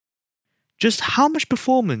Just how much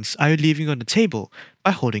performance are you leaving on the table by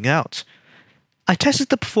holding out? I tested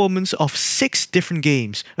the performance of 6 different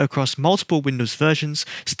games across multiple Windows versions,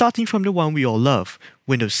 starting from the one we all love,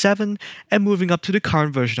 Windows 7, and moving up to the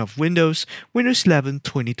current version of Windows, Windows 11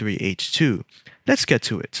 23H2. Let's get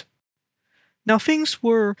to it. Now things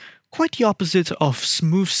were quite the opposite of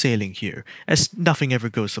smooth sailing here, as nothing ever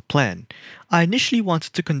goes to plan. I initially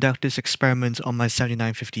wanted to conduct this experiment on my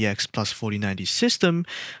 7950X plus 4090 system,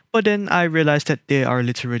 but then I realized that there are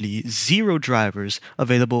literally 0 drivers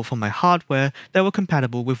available for my hardware that were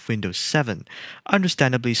compatible with Windows 7.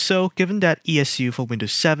 Understandably so, given that ESU for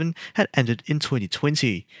Windows 7 had ended in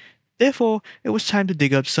 2020. Therefore, it was time to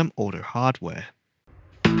dig up some older hardware.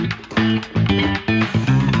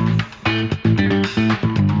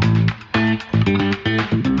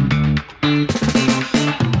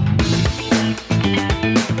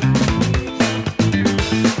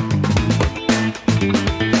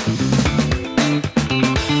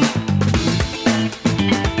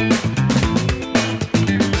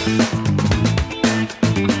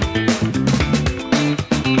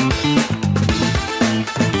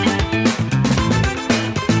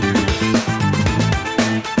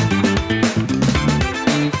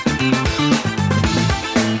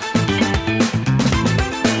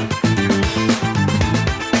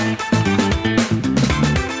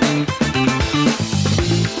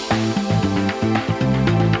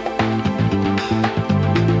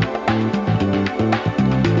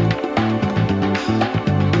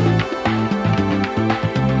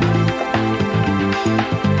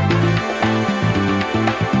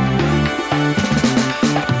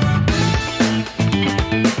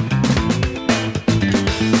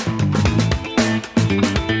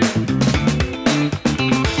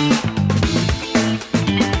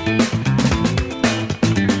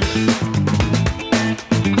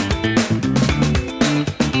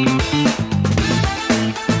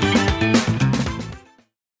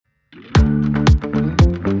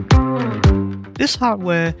 This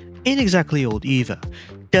hardware ain't exactly old either,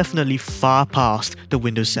 definitely far past the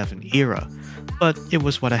Windows 7 era, but it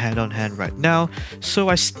was what I had on hand right now, so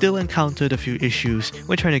I still encountered a few issues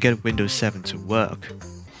when trying to get Windows 7 to work.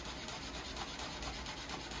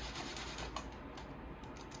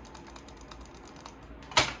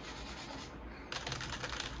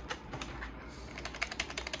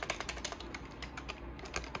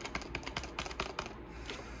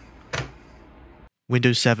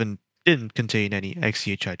 Windows 7 didn't contain any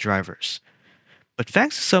XCHI drivers. But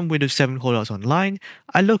thanks to some Windows 7 holdouts online,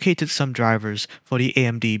 I located some drivers for the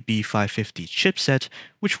AMD B550 chipset,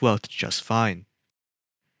 which worked just fine.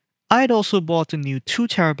 I had also bought a new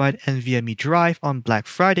 2TB NVMe drive on Black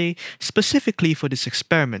Friday specifically for this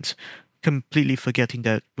experiment, completely forgetting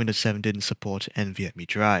that Windows 7 didn't support NVMe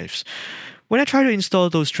drives. When I tried to install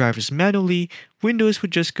those drivers manually, Windows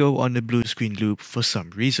would just go on the blue screen loop for some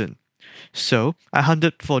reason. So I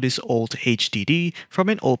hunted for this old HDD from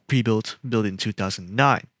an old pre-built built in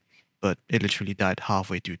 2009, but it literally died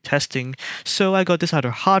halfway through testing, so I got this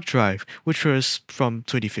other hard drive, which was from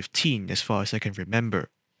 2015 as far as I can remember.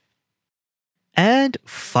 And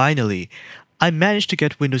finally, I managed to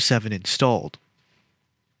get Windows 7 installed.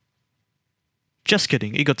 Just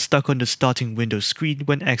kidding, it got stuck on the starting Windows screen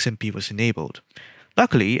when XMP was enabled.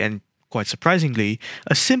 Luckily, and quite surprisingly,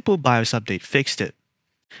 a simple BIOS update fixed it.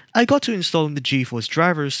 I got to installing the GeForce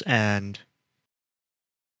drivers and...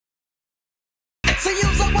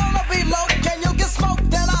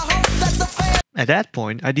 At that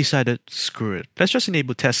point, I decided, screw it, let's just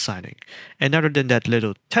enable test signing. And other than that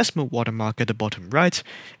little test mode watermark at the bottom right,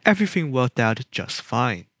 everything worked out just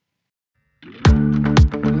fine.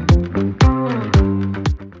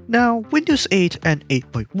 Now, Windows 8 and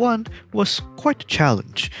 8.1 was quite a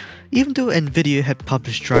challenge. Even though Nvidia had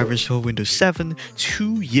published drivers for Windows 7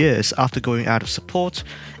 2 years after going out of support,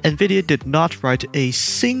 Nvidia did not write a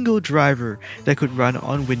single driver that could run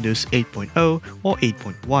on Windows 8.0 or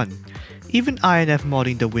 8.1. Even INF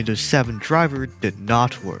modding the Windows 7 driver did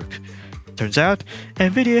not work. Turns out,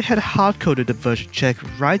 Nvidia had hard-coded the version check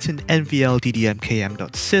right in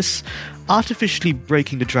nvl-ddm-km.sys, artificially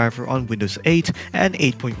breaking the driver on Windows 8 and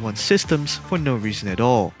 8.1 systems for no reason at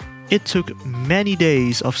all. It took many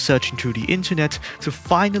days of searching through the internet to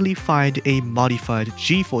finally find a modified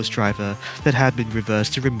GeForce driver that had been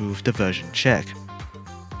reversed to remove the version check.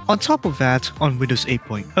 On top of that, on Windows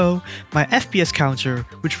 8.0, my FPS counter,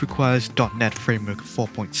 which requires .NET Framework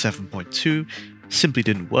 4.7.2, simply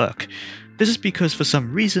didn't work. This is because for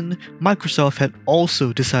some reason, Microsoft had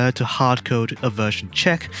also decided to hardcode a version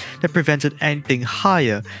check that prevented anything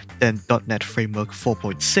higher than .NET Framework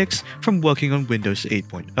 4.6 from working on Windows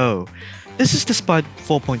 8.0. This is despite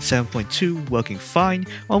 4.7.2 working fine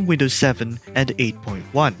on Windows 7 and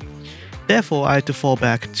 8.1. Therefore, I had to fall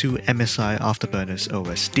back to MSI Afterburner's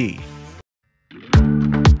OSD.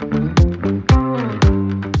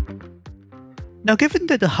 Now, given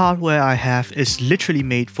that the hardware I have is literally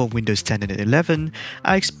made for Windows 10 and 11,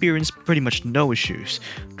 I experienced pretty much no issues.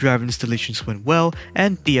 Driver installations went well,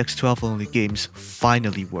 and DX12 only games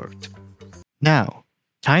finally worked. Now,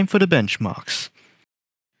 time for the benchmarks.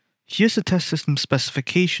 Here's the test system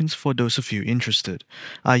specifications for those of you interested.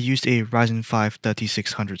 I used a Ryzen 5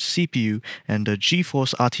 3600 CPU and a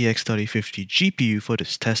GeForce RTX 3050 GPU for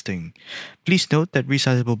this testing. Please note that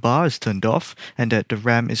resizable bar is turned off and that the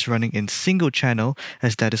RAM is running in single channel,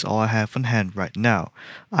 as that is all I have on hand right now.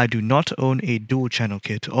 I do not own a dual channel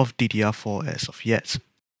kit of DDR4 as of yet.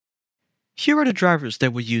 Here are the drivers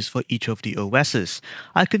that were used for each of the OSs.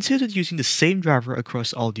 I considered using the same driver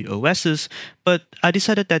across all the OSs, but I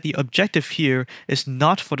decided that the objective here is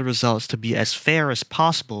not for the results to be as fair as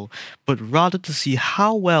possible, but rather to see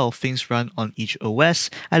how well things run on each OS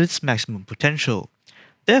at its maximum potential.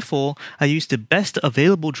 Therefore, I used the best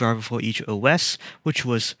available driver for each OS, which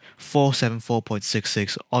was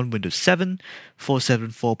 474.66 on Windows 7,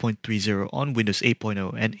 474.30 on Windows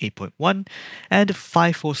 8.0 and 8.1, and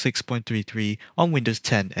 546.33 on Windows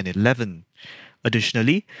 10 and 11.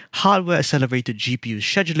 Additionally, hardware-accelerated GPU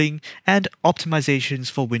scheduling and optimizations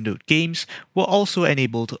for windowed games were also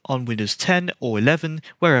enabled on Windows 10 or 11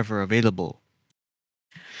 wherever available.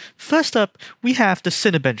 First up, we have the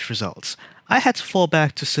Cinebench results. I had to fall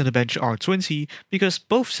back to Cinebench R20 because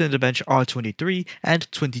both Cinebench R23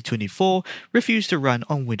 and 2024 refused to run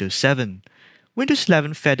on Windows 7. Windows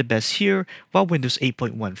 11 fared the best here, while Windows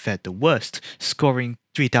 8.1 fared the worst, scoring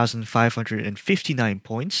 3,559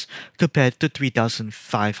 points compared to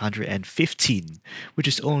 3,515, which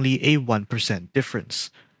is only a 1% difference.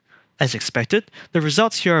 As expected, the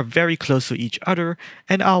results here are very close to each other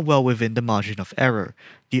and are well within the margin of error,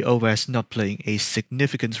 the OS not playing a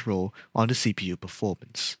significant role on the CPU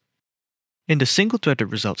performance. In the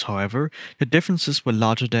single-threaded results, however, the differences were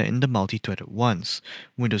larger than in the multi-threaded ones.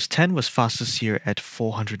 Windows 10 was fastest here at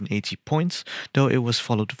 480 points, though it was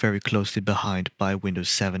followed very closely behind by Windows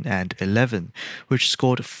 7 and 11, which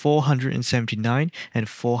scored 479 and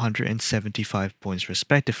 475 points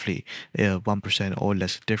respectively, a 1% or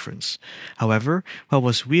less difference. However, what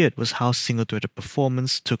was weird was how single-threaded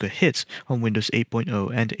performance took a hit on Windows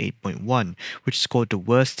 8.0 and 8.1, which scored the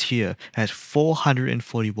worst here at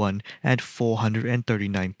 441 and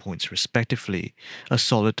 439 points respectively, a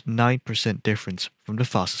solid 9% difference from the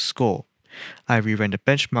fastest score. I reran the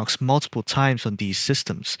benchmarks multiple times on these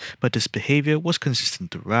systems, but this behavior was consistent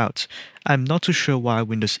throughout. I'm not too sure why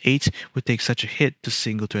Windows 8 would take such a hit to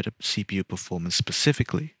single-threaded CPU performance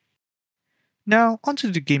specifically. Now, onto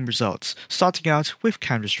the game results, starting out with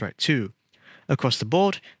Counter-Strike 2. Across the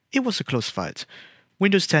board, it was a close fight.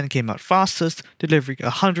 Windows 10 came out fastest, delivering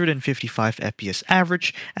 155 FPS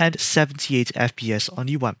average and 78 FPS on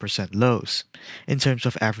the 1% lows. In terms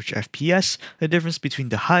of average FPS, the difference between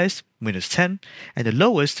the highest, Windows 10, and the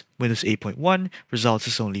lowest, Windows 8.1, results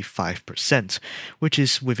is only 5%, which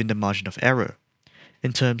is within the margin of error.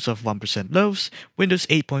 In terms of 1% lows, Windows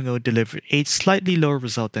 8.0 delivered a slightly lower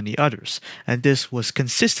result than the others, and this was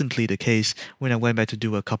consistently the case when I went back to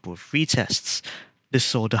do a couple of retests. This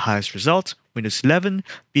saw the highest result, Windows 11,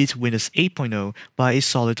 beat Windows 8.0 by a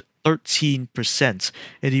solid 13%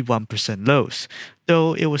 in the 1% lows,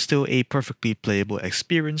 though it was still a perfectly playable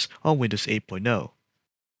experience on Windows 8.0.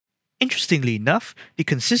 Interestingly enough, the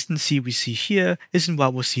consistency we see here isn't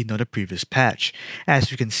what was seen on the previous patch. As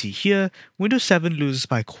you can see here, Windows 7 loses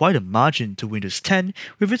by quite a margin to Windows 10,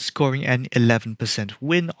 with it scoring an 11%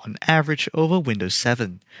 win on average over Windows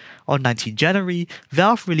 7. On 19 January,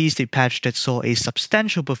 Valve released a patch that saw a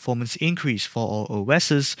substantial performance increase for all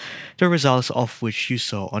OSs, the results of which you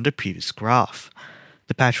saw on the previous graph.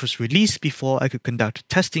 The patch was released before I could conduct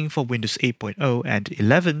testing for Windows 8.0 and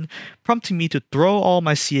 11, prompting me to throw all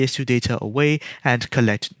my CS2 data away and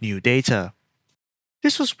collect new data.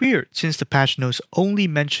 This was weird since the patch notes only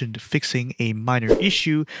mentioned fixing a minor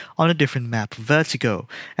issue on a different map Vertigo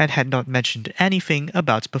and had not mentioned anything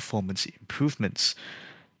about performance improvements.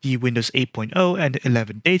 The Windows 8.0 and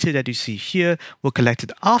 11 data that you see here were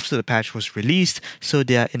collected after the patch was released, so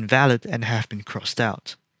they are invalid and have been crossed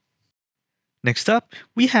out. Next up,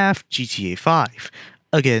 we have GTA 5.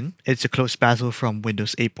 Again, it's a close battle from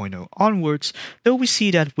Windows 8.0 onwards, though we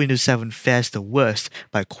see that Windows 7 fares the worst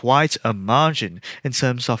by quite a margin in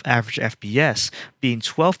terms of average FPS, being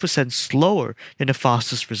 12% slower than the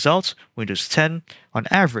fastest result, Windows 10, on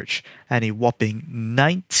average, and a whopping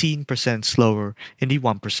 19% slower in the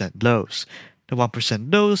 1% lows. The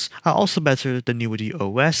 1% lows are also better than newer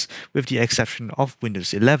OS, with the exception of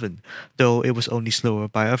Windows 11, though it was only slower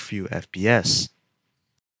by a few FPS.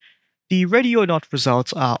 The ready or not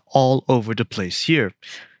results are all over the place here.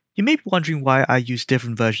 You may be wondering why I use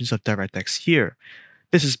different versions of DirectX here.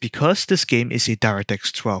 This is because this game is a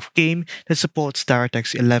DirectX 12 game that supports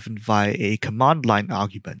DirectX 11 via a command line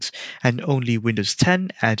argument, and only Windows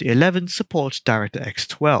 10 and 11 support DirectX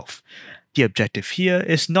 12. The objective here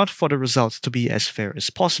is not for the results to be as fair as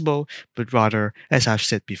possible, but rather, as I've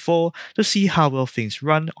said before, to see how well things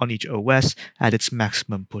run on each OS at its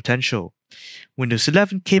maximum potential. Windows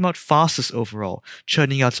 11 came out fastest overall,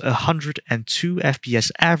 churning out 102 FPS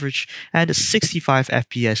average and 65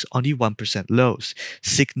 FPS on the 1% lows,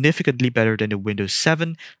 significantly better than the Windows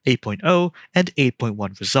 7, 8.0, and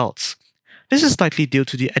 8.1 results. This is likely due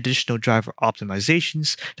to the additional driver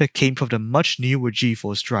optimizations that came from the much newer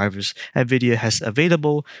GeForce drivers NVIDIA has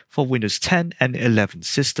available for Windows 10 and 11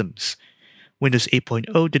 systems. Windows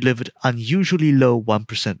 8.0 delivered unusually low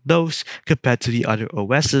 1% lows compared to the other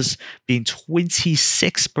OSs, being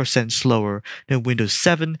 26% slower than Windows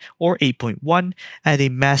 7 or 8.1 and a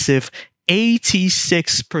massive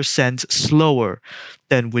 86% slower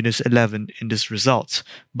than Windows 11 in this result,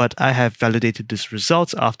 but I have validated this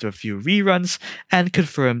result after a few reruns and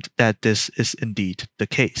confirmed that this is indeed the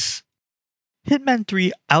case. Hitman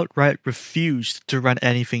 3 outright refused to run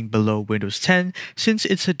anything below Windows 10 since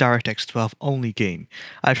it's a DirectX 12 only game.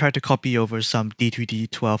 I tried to copy over some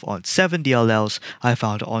D3D 12 on 7 DLLs I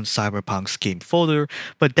found on Cyberpunk's game folder,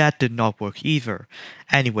 but that did not work either.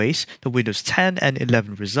 Anyways, the Windows 10 and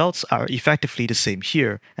 11 results are effectively the same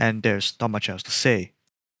here, and there's not much else to say.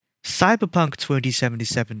 Cyberpunk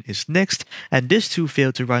 2077 is next, and this too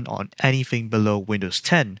failed to run on anything below Windows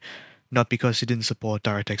 10. Not because it didn't support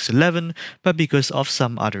DirectX 11, but because of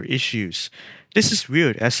some other issues. This is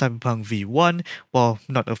weird as Cyberpunk V1, while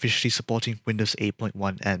not officially supporting Windows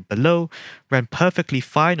 8.1 and below, ran perfectly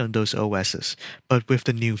fine on those OSs, but with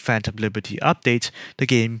the new Phantom Liberty update, the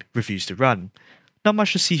game refused to run. Not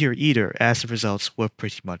much to see here either, as the results were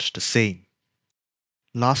pretty much the same.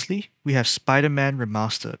 Lastly, we have Spider-Man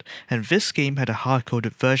Remastered, and this game had a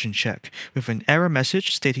hard-coded version check, with an error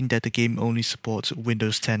message stating that the game only supports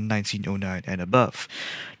Windows 10 1909 and above.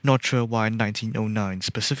 Not sure why 1909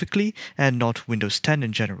 specifically, and not Windows 10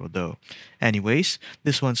 in general though. Anyways,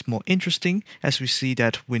 this one's more interesting, as we see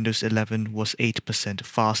that Windows 11 was 8%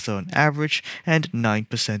 faster on average, and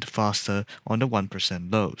 9% faster on the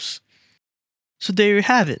 1% lows. So there you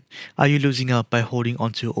have it. Are you losing out by holding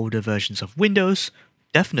onto older versions of Windows?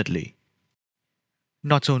 Definitely.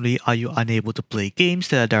 Not only are you unable to play games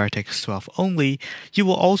that are DirectX 12 only, you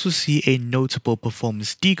will also see a notable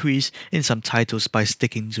performance decrease in some titles by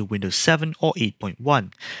sticking to Windows 7 or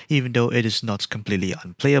 8.1, even though it is not completely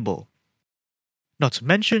unplayable. Not to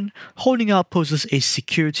mention, holding out poses a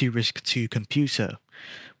security risk to your computer.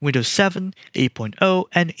 Windows 7, 8.0,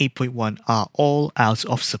 and 8.1 are all out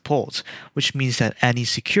of support, which means that any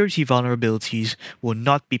security vulnerabilities will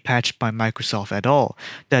not be patched by Microsoft at all,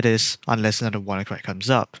 that is, unless another WannaCry comes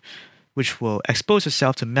up, which will expose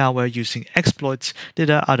itself to malware using exploits that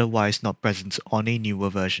are otherwise not present on a newer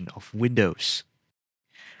version of Windows.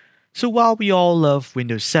 So while we all love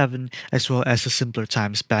Windows 7 as well as the simpler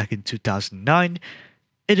times back in 2009,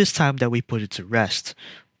 it is time that we put it to rest.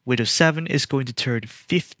 Windows 7 is going to turn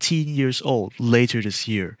 15 years old later this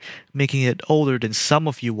year, making it older than some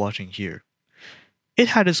of you watching here. It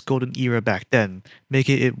had its golden era back then,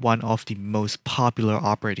 making it one of the most popular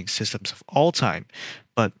operating systems of all time,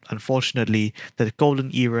 but unfortunately, that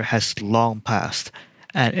golden era has long passed,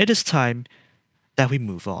 and it is time that we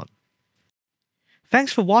move on.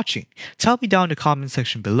 Thanks for watching. Tell me down in the comment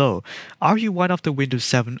section below, are you one of the Windows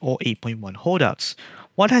 7 or 8.1 holdouts?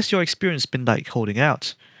 What has your experience been like holding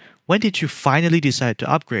out? When did you finally decide to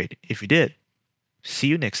upgrade, if you did? See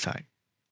you next time.